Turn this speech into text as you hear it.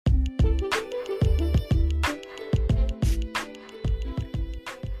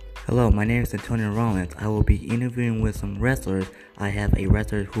Hello, my name is Antonio Rollins. I will be interviewing with some wrestlers. I have a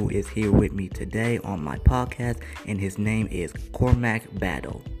wrestler who is here with me today on my podcast, and his name is Cormac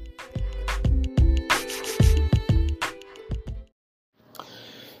Battle.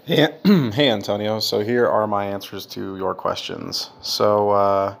 Hey, hey Antonio. So here are my answers to your questions.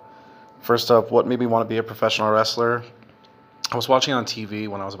 First up, what made me want to be a professional wrestler? I was watching on TV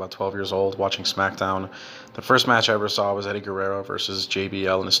when I was about 12 years old, watching SmackDown. The first match I ever saw was Eddie Guerrero versus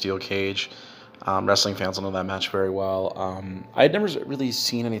JBL in a steel cage. Wrestling fans will know that match very well. I had never really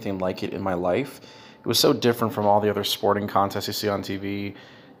seen anything like it in my life. It was so different from all the other sporting contests you see on TV.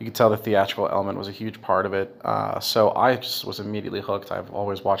 You could tell the theatrical element was a huge part of it. So I just was immediately hooked. I've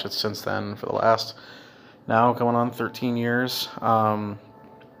always watched it since then for the last, now going on 13 years.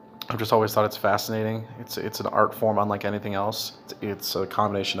 I've just always thought it's fascinating. It's an art form unlike anything else. It's a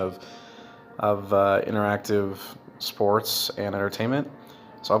combination of interactive sports and entertainment.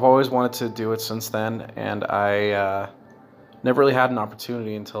 So I've always wanted to do it since then, and I never really had an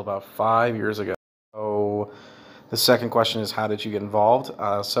opportunity until about 5 years ago. So the second question is, how did you get involved?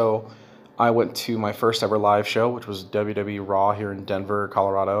 So I went to my first ever live show, which was WWE Raw here in Denver,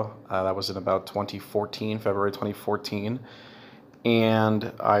 Colorado. That was in about 2014, February 2014.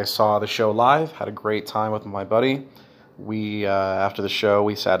 And I saw the show live, had a great time with my buddy. After the show,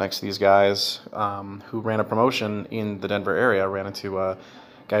 we sat next to these guys who ran a promotion in the Denver area. I ran into a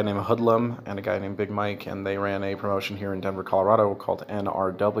guy named Hoodlum and a guy named Big Mike, and they ran a promotion here in Denver, Colorado called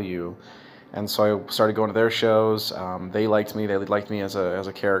NRW. And so I started going to their shows. They liked me. They liked me as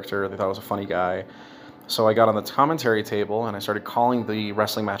a character. They thought I was a funny guy. So I got on the commentary table and I started calling the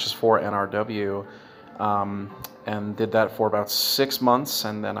wrestling matches for NRW. And did that for about 6 months,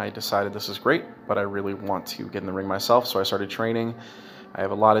 and then I decided this is great, but I really want to get in the ring myself, so I started training. I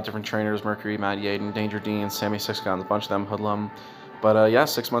have a lot of different trainers: Mercury, Matt Yaden, Danger Dean, Sammy Six Guns, a bunch of them, Hoodlum. But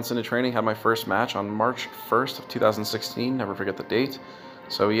 6 months into training, had my first match on March 1st of 2016, never forget the date.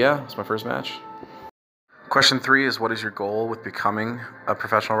 So yeah, it's my first match. Question 3 is, what is your goal with becoming a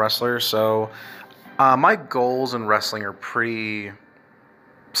professional wrestler? So my goals in wrestling are pretty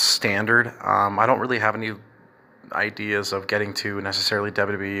standard. I don't really have any ideas of getting to necessarily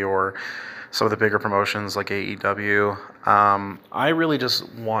WWE or some of the bigger promotions like AEW. I really just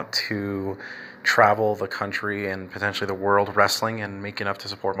want to travel the country and potentially the world wrestling and make enough to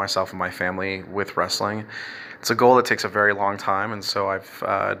support myself and my family with wrestling. It's a goal that takes a very long time, and so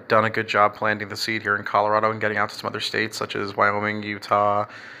I've done a good job planting the seed here in Colorado and getting out to some other states such as Wyoming, Utah,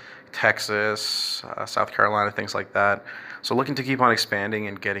 Texas, South Carolina, things like that. So looking to keep on expanding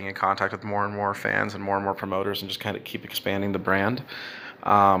and getting in contact with more and more fans and more promoters and just kind of keep expanding the brand.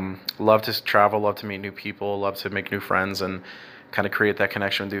 Love to travel, love to meet new people, love to make new friends and kind of create that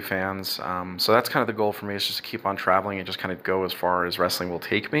connection with new fans. So that's kind of the goal for me, is just to keep on traveling and just kind of go as far as wrestling will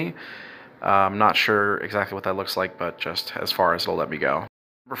take me. I'm not sure exactly what that looks like, but just as far as it'll let me go.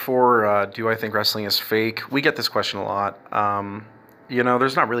 Number 4, do I think wrestling is fake? We get this question a lot.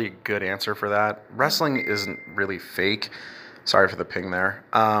 There's not really a good answer for that. Wrestling isn't really fake. Sorry for the ping there.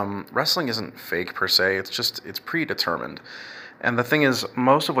 Wrestling isn't fake per se. It's predetermined. And the thing is,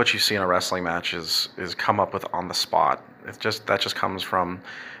 most of what you see in a wrestling match is come up with on the spot. That just comes from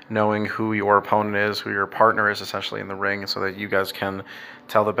knowing who your opponent is, who your partner is essentially in the ring, so that you guys can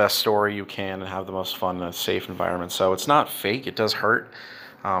tell the best story you can and have the most fun in a safe environment. So it's not fake. It does hurt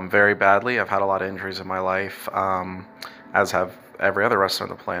very badly. I've had a lot of injuries in my life, as have every other wrestler on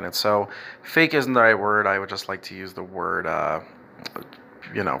the planet. So fake isn't the right word. I would just like to use the word,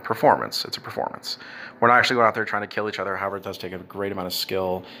 performance. It's a performance. We're not actually going out there trying to kill each other. However, it does take a great amount of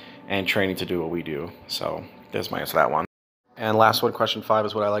skill and training to do what we do. So there's my answer to that one. And last one, question 5,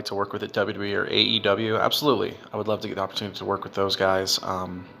 is would I like to work with at WWE or AEW? Absolutely. I would love to get the opportunity to work with those guys.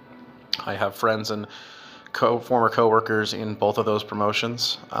 I have friends and former co-workers in both of those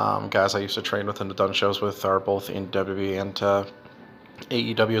promotions. Guys I used to train with and have done shows with are both in WWE and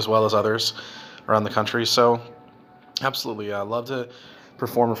AEW, as well as others around the country. So absolutely, I love to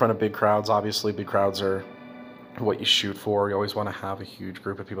perform in front of big crowds. Obviously, big crowds are what you shoot for. You always want to have a huge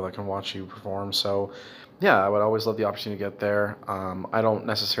group of people that can watch you perform. So yeah, I would always love the opportunity to get there. I don't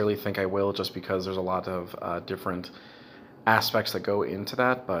necessarily think I will, just because there's a lot of different aspects that go into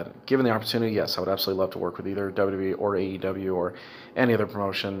that, but given the opportunity, yes, I would absolutely love to work with either WWE or AEW or any other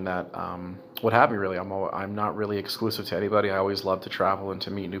promotion that would have me. Really, I'm not really exclusive to anybody. I always love to travel and to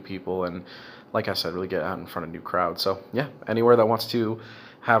meet new people, and like I said, really get out in front of new crowds. So yeah, anywhere that wants to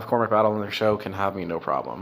have Cormac Battle on their show can have me, no problem.